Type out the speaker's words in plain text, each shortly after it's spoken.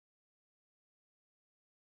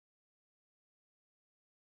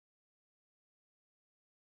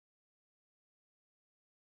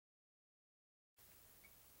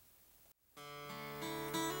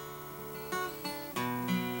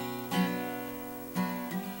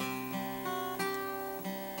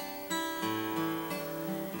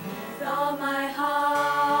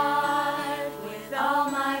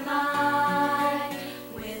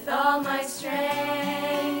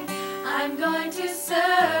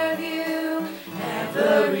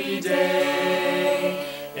every day.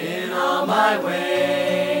 In all my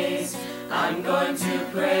ways, I'm going to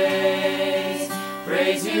praise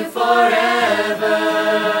you forever.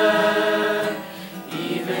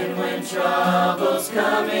 Even when troubles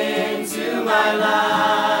come into my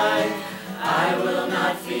life, I will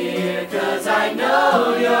not fear, 'cause I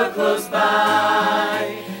know you're close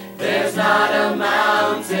by. There's not a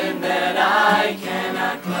mountain that I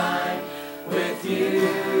cannot climb with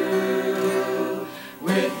you,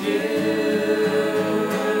 with you.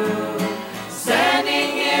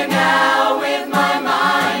 Standing here now with my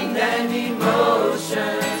mind and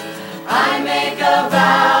emotions, I make a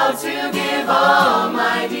vow to give all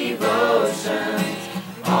my devotions,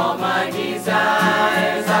 all my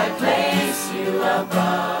desires, I place you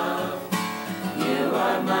above. You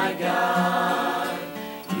are my God,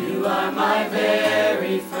 you are my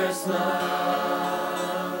very first love.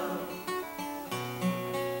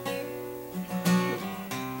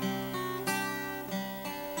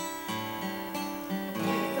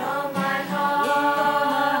 With all my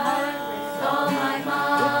heart, with all my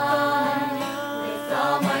mind, with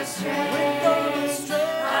all my strength,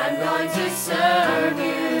 I'm going to serve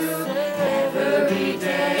you every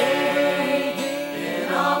day. In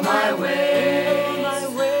all my ways,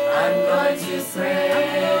 I'm going to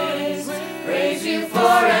praise you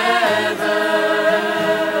forever.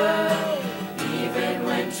 Even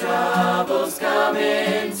when troubles come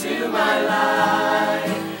into my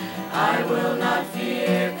life, I will not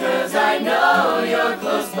fear, 'cause I know you're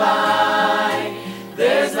close by.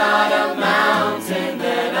 There's not a mountain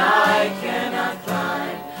that I cannot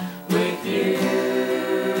climb with you,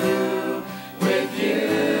 with you.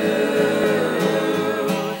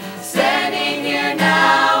 Standing here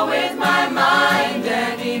now with my mind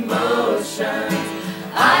and emotions,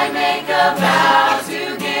 I make a vow to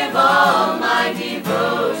give all my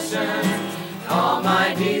devotions, all my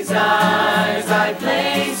desires, I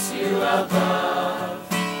place you above.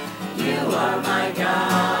 You are my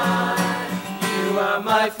God, you are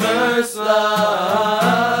my first love.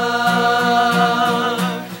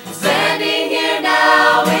 Standing here now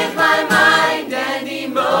with my mind and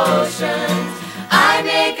emotions, I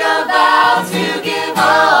make a vow to give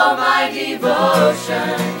all my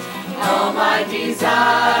devotions, all my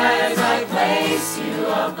desires, I place you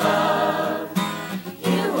above.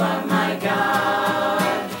 You are my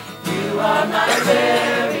God, you are my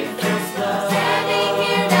very first love. Standing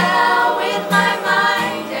here now with my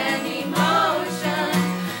mind and emotions,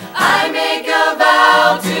 I make a vow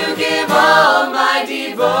to give all my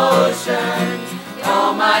devotions,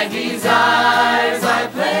 all my desires, I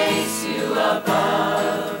place you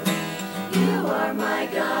above. You are my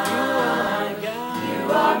God, you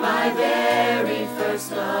are my very first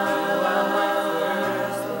love.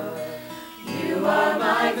 You are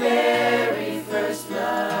my very